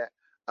answer that.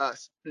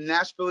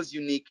 Nashville is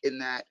unique in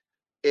that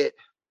it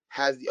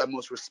has the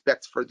utmost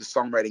respect for the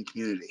songwriting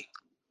community.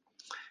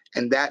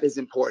 And that is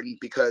important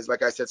because,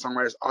 like I said,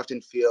 songwriters often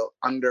feel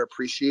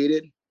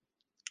underappreciated.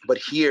 But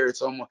here,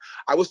 it's almost,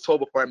 I was told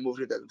before I moved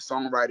here that the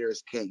songwriter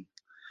is king,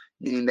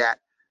 meaning that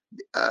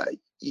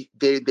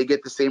they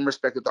get the same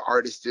respect that the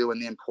artists do and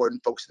the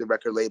important folks at the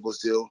record labels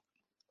do.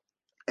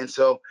 And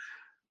so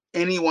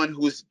anyone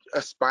who's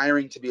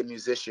aspiring to be a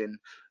musician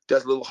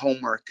does a little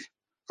homework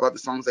about the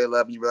songs they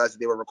love, and you realize that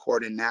they were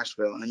recorded in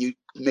Nashville, and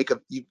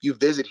you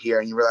visit here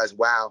and you realize,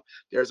 wow,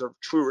 there's a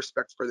true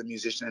respect for the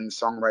musician and the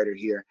songwriter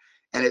here,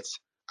 and it's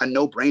a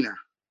no-brainer.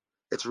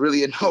 It's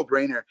really a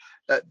no-brainer.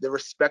 The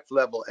respect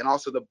level and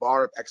also the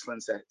bar of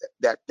excellence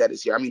that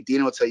is here. I mean,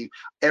 Dina will tell you,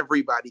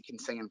 everybody can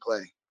sing and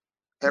play.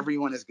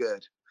 Everyone is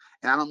good,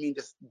 and I don't mean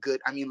just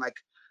good. I mean like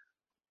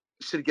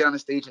should get on the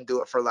stage and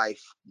do it for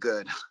life.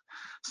 Good.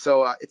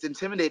 So it's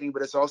intimidating,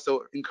 but it's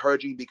also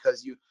encouraging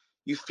because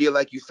you feel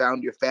like you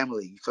found your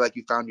family. You feel like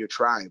you found your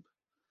tribe.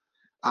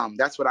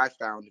 That's what I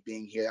found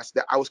being here.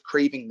 I was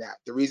craving that.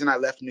 The reason I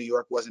left New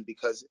York wasn't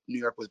because New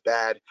York was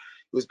bad. It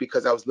was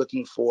because I was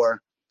looking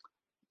for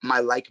my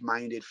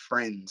like-minded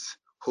friends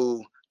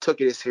who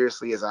took it as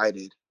seriously as I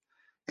did,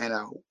 and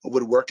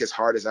would work as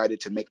hard as I did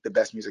to make the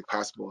best music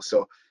possible.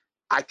 So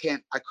I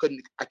can't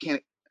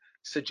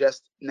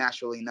suggest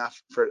Nashville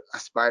enough for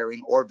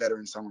aspiring or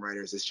veteran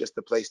songwriters. It's just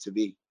the place to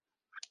be.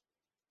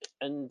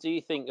 And do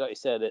you think, like you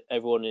said, that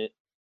everyone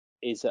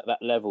is at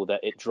that level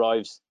that it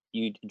drives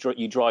you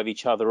drive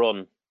each other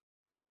on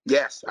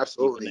Yes, to achieve the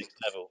absolutely. next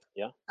level?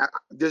 Yeah.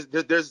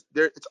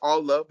 It's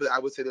all love, but I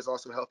would say there's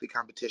also healthy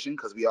competition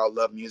because we all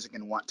love music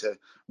and want to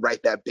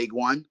write that big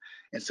one.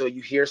 And so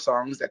you hear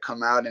songs that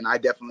come out, and I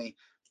definitely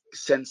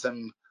send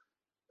some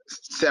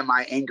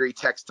semi-angry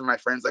text to my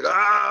friends like,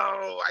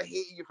 "Oh, I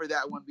hate you for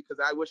that one because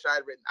I wish I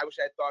had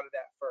thought of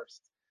that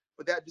first."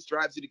 But that just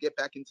drives you to get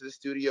back into the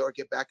studio or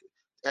get back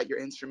at your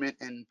instrument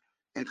and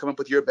come up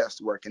with your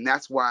best work. And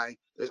that's why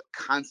there's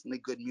constantly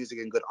good music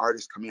and good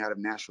artists coming out of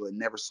Nashville. It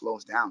never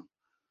slows down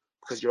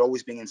because you're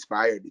always being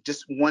inspired.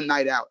 Just one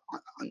night out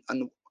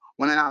on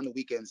the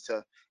weekends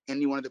to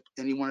any one of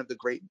the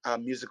great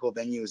musical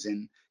venues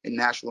in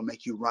Nashville will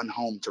make you run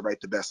home to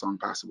write the best song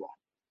possible.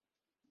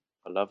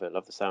 I love it.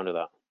 Love the sound of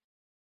that.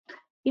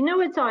 You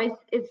know,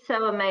 it's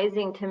so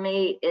amazing to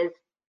me is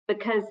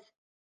because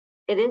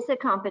it is a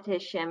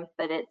competition,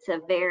 but it's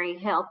a very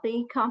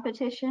healthy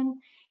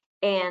competition.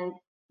 And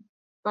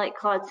like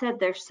Claude said,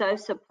 they're so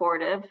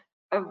supportive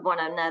of one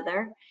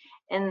another.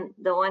 And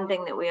the one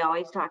thing that we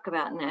always talk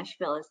about in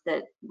Nashville is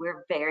that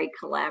we're very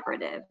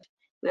collaborative.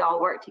 We all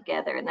work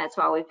together, and that's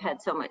why we've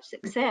had so much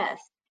success.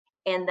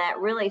 And that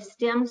really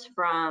stems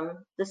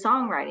from the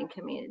songwriting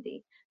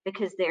community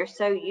because they're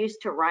so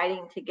used to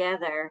writing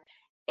together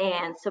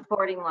and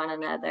supporting one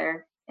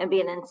another and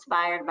being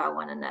inspired by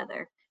one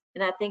another.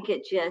 And I think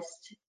it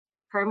just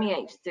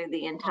permeates through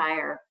the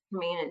entire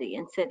community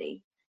and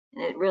city.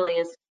 And it really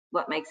is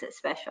what makes it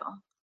special.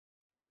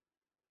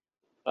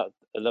 I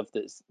love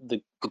that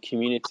the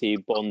community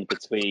bond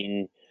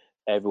between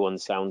everyone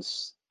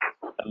sounds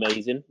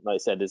amazing. Like I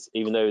said,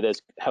 even though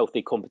there's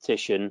healthy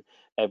competition,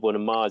 everyone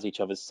admires each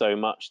other so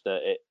much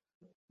that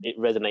it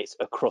resonates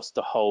across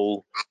the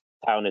whole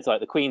town. It's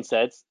like the Queen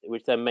said,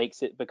 which then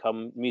makes it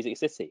become Music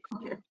City.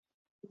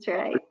 That's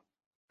right.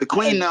 The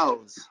Queen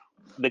knows.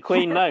 The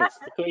Queen knows.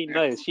 The Queen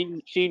knows.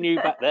 She knew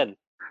back then.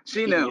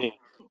 She knew.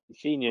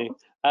 She knew.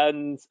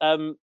 And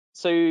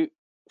so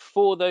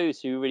for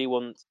those who really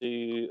want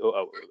to,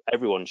 or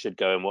everyone should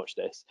go and watch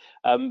this.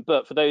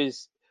 But for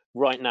those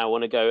right now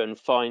want to go and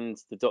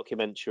find the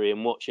documentary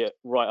and watch it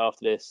right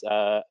after this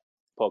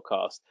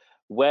podcast,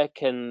 where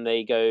can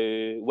they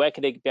go? Where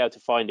can they be able to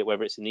find it?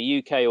 Whether it's in the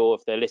UK or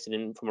if they're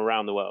listening from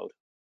around the world.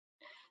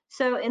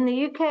 So in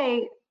the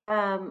UK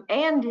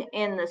and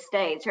in the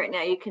States right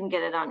now, you can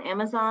get it on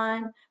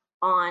Amazon,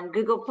 on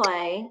Google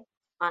Play,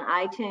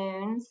 on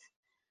iTunes.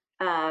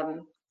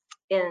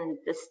 In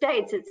the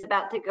States, it's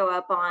about to go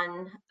up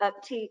on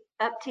Up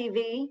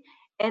TV,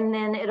 and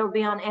then it'll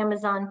be on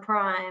Amazon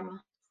Prime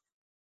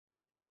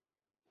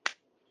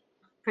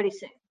pretty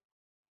soon.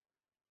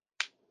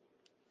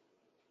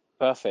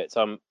 Perfect.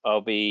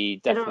 I'll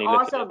be definitely It'll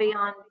looking also at. be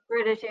on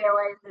British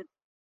Airways.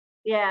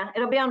 Yeah,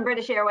 it'll be on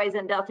British Airways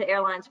and Delta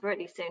Airlines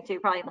pretty soon too,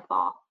 probably in the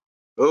fall.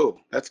 Oh,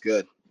 that's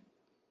good.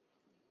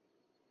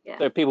 Yeah.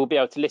 So people will be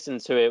able to listen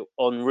to it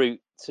en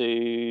route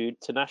to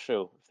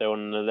Nashville if they're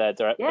on their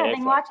direct. Yeah, they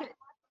can watch it.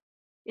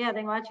 Yeah, they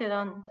can watch it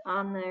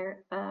on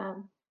their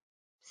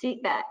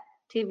seatback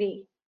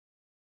TV.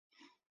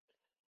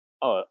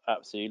 Oh,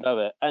 absolutely love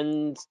it.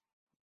 And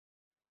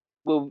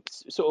we'll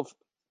sort of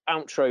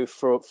outro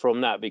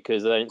from that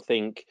because I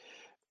think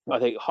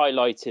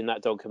highlighting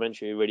that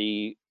documentary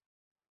really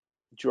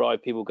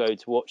drive people go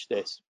to watch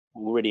this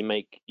will really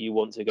make you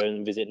want to go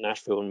and visit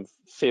Nashville and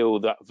feel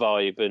that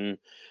vibe and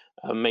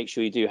make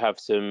sure you do have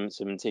some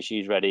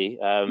tissues ready.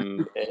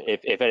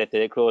 If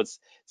anything that Claude's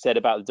said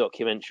about the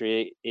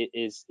documentary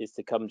is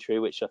to come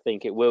true, which I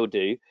think it will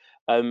do.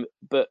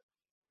 But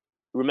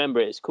remember,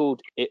 it's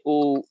called It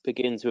All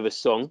Begins With a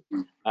Song,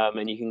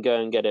 and you can go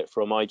and get it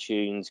from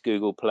iTunes,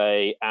 Google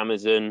Play,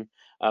 Amazon.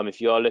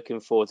 If you are looking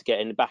forward to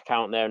getting back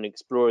out there and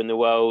exploring the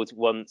world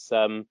once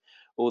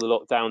all the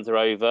lockdowns are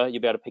over,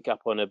 you'll be able to pick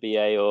up on a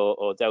BA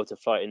or Delta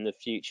flight in the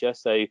future.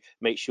 So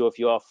make sure if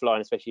you are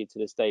flying, especially to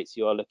the States,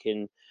 you are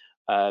looking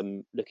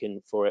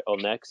for it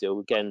on there because it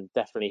will again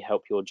definitely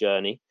help your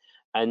journey.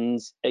 And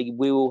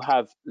we will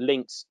have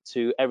links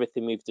to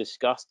everything we've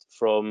discussed,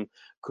 from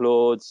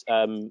Claude's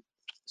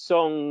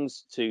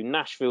songs to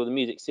Nashville, the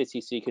music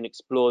city, so you can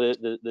explore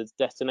the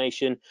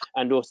destination,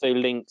 and also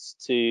links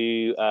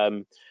to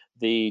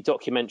the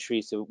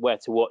documentary, so where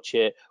to watch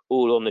it,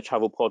 all on the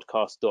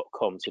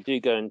travelpodcast.com. So do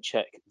go and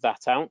check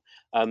that out.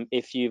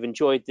 If you've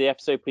enjoyed the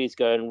episode, please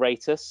go and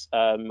rate us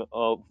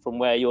from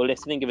where you're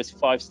listening. Give us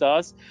 5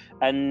 stars.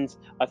 And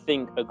I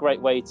think a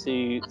great way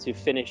to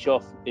finish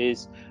off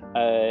is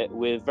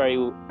we're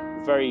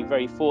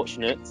very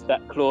fortunate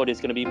that Claude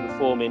is going to be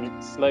performing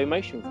slow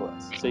motion for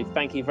us. So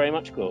thank you very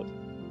much, Claude.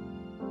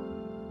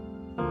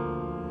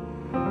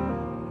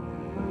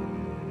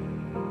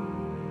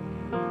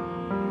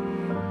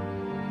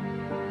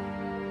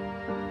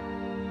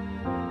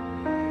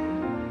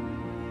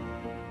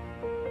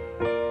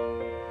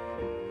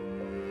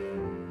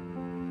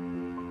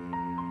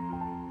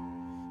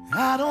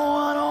 I don't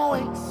wanna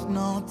waste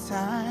no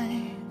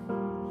time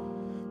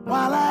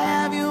while I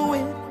have you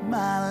in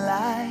my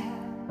life.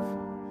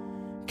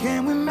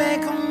 Can we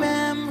make a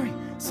memory,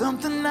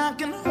 something I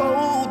can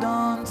hold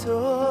on to?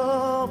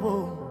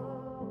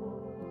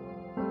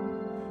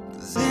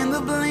 'Cause in the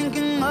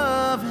blinking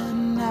of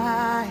an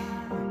eye,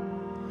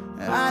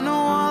 I know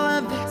all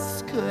of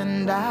this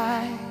could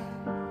die.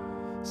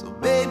 So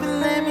baby,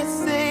 let me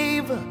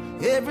savor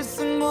every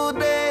single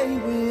day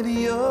with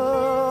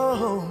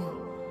you.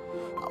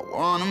 I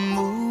wanna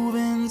move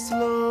in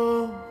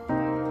slow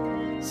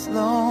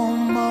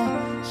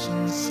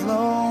motion,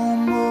 slow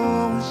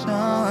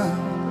motion.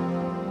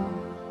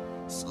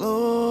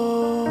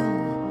 Slow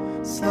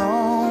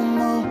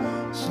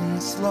motion,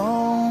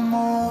 slow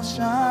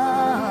motion.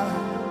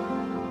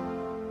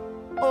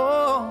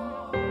 Oh,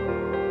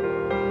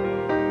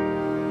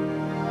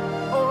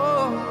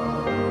 oh,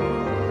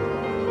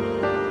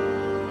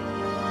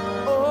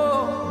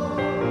 oh.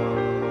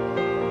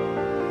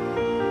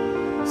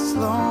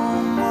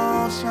 Slow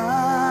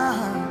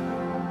motion.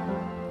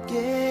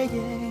 Yeah,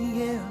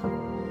 yeah, yeah.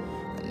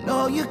 I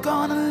know you're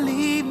gonna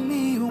leave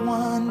me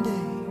one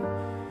day.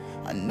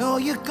 I know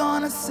you're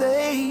gonna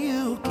say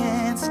you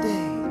can't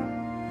stay.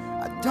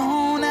 I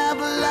don't have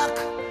luck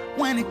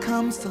when it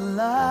comes to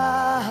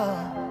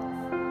love.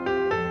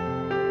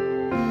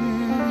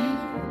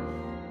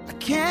 I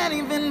can't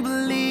even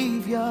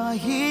believe you're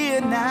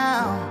here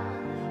now.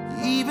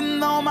 Even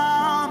though my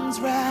arms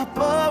wrap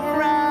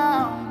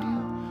around you,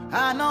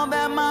 I know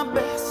that my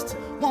best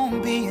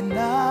won't be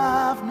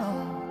enough, no.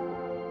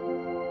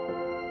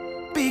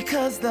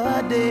 Because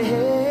the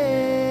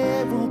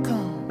day will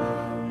come,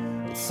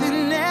 it's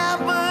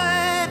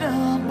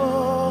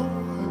inevitable.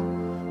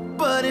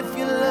 But if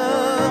you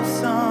love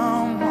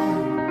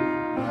someone,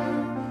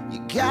 you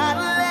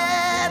gotta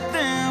let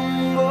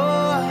them go.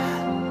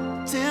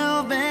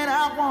 Till then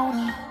I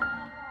wanna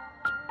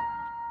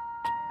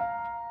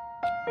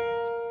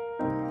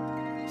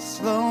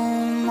slow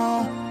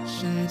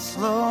motion,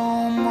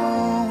 slow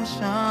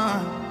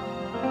motion.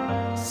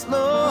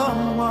 Slow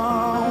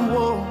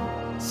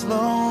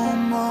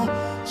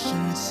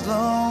motion,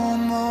 slow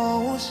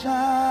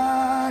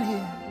motion,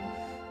 yeah.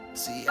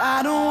 See,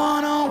 I don't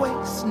wanna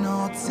waste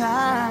no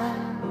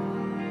time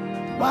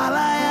while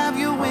I have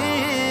you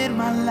in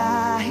my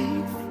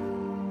life.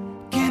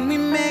 Can we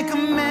make a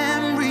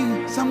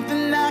memory,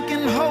 something I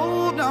can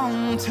hold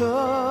on to?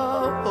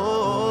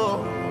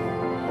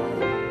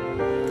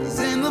 'Cause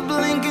in the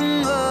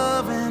blinking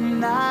of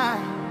an eye,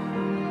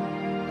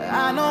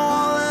 I know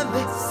all of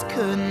this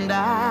could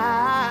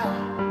die.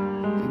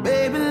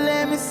 Baby,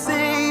 let me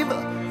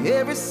savor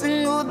every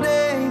single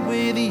day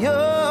with you. I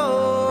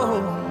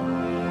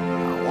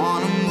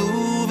wanna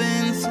move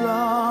in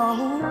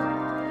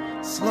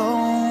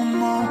slow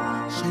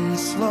motion,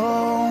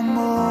 slow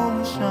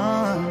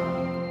motion.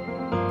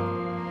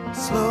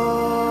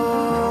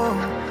 Slow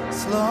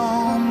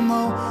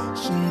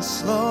motion,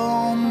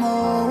 slow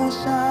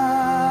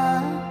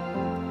motion.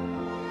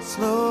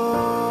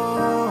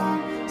 Slow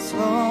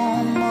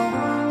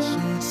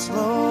motion,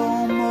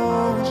 slow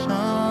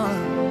motion.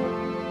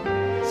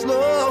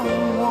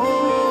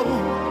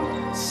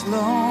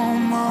 Slow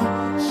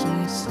motion.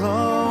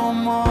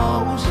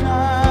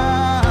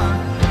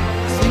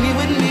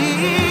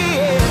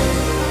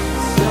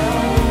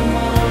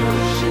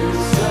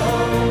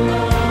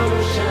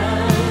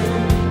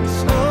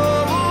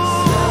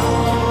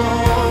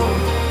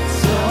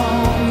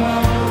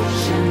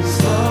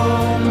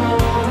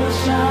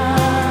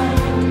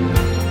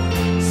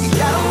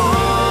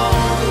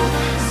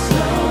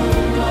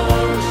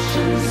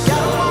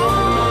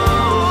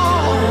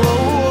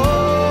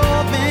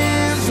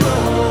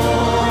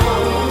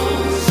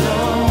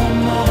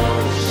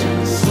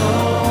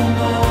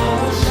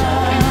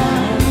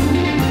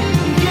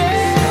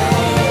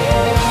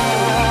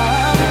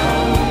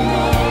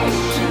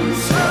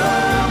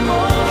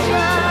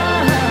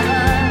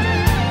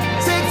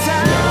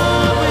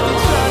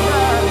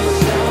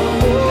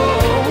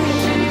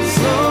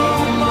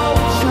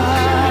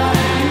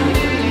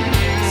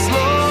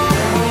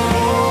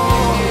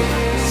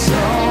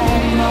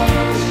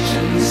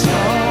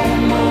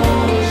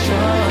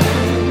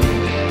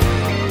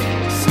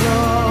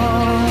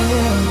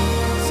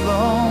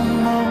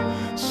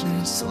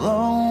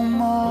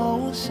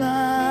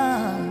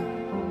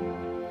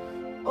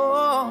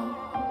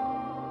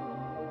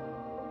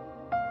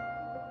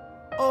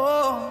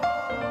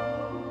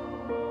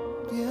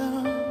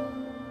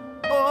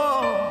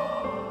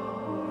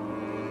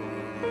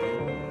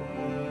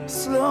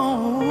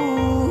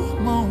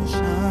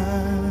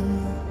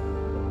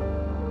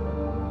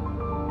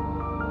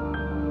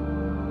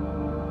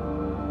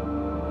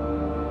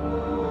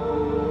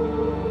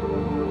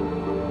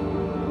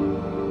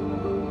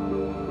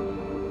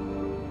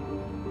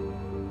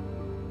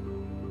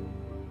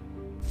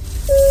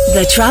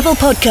 The Travel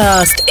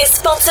Podcast is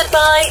sponsored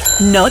by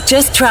Not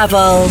Just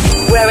Travel,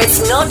 where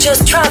it's not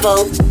just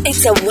travel,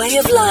 it's a way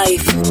of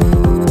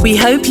life. We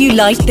hope you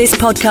liked this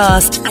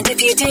podcast, and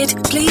if you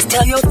did, please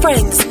tell your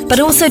friends, but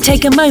also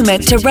take a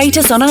moment to rate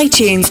us on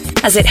iTunes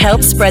as it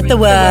helps spread the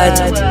word.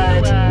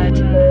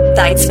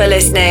 Thanks for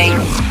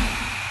listening.